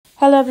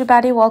Hello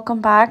everybody, welcome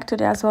back.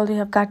 Today as well we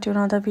have got to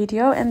another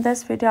video. In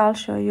this video I'll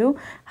show you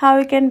how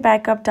you can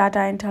back up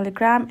data in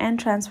Telegram and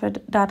transfer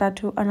data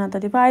to another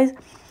device.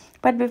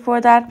 But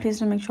before that, please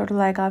do make sure to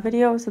like our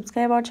video,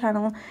 subscribe our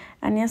channel,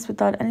 and yes,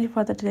 without any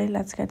further delay,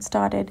 let's get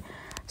started.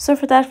 So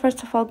for that,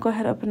 first of all, go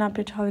ahead, open up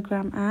your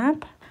Telegram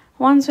app.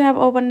 Once you have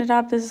opened it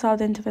up, this is how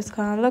the interface is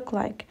gonna look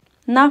like.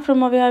 Now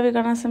from over here, we're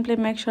gonna simply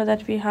make sure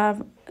that we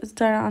have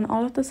turned on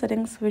all of the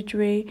settings, which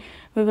we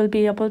will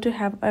be able to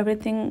have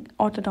everything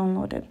auto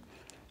downloaded.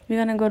 We're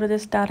gonna go to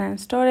this data and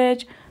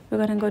storage. We're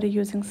gonna go to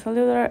using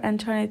cellular and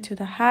turn it to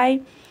the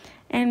high,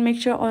 and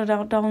make sure all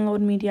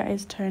download media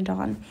is turned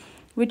on,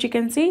 which you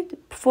can see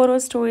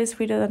photos, stories,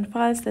 videos, and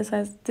files.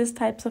 This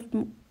types of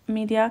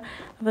media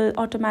will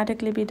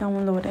automatically be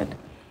downloaded.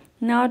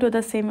 Now do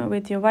the same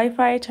with your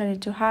Wi-Fi, turn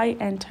it to high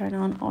and turn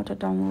on auto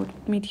download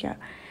media.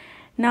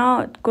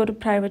 Now go to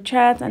private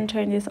chats and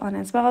turn this on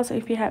as well. So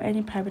if you have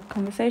any private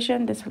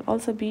conversation, this will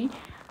also be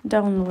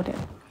downloaded.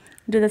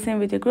 Do the same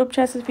with your group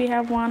chats if you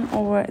have one,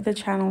 or the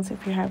channels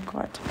if you have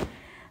got.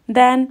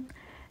 Then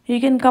you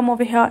can come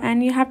over here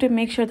and you have to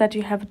make sure that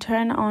you have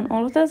turned on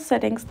all of the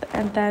settings,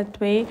 and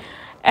that way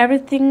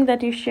everything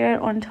that you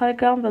share on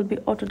Telegram will be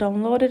auto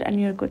downloaded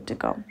and you're good to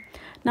go.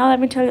 Now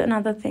let me tell you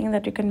another thing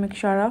that you can make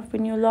sure of.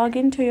 When you log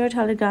into your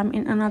Telegram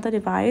in another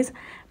device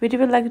which you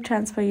would like to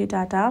transfer your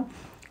data,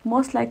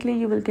 most likely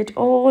you will get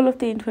all of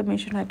the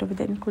information right over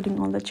there, including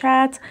all the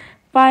chats,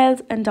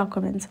 files, and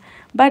documents.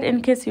 But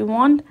in case you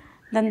want,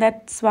 then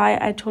that's why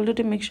I told you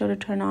to make sure to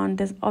turn on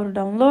this auto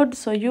download,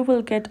 so you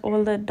will get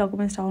all the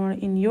documents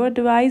downloaded in your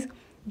device.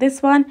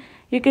 This one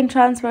you can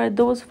transfer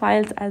those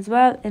files as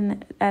well,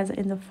 as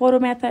in the photo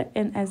method,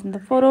 and as in the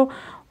photo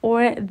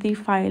or the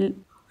file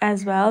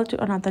as well,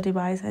 to another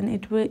device, and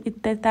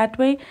that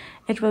way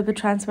it will be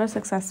transferred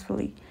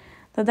successfully.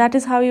 So that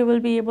is how you will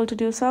be able to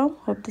do so.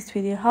 Hope this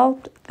video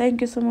helped. Thank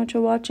you so much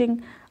for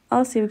watching.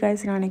 I'll see you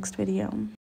guys in our next video.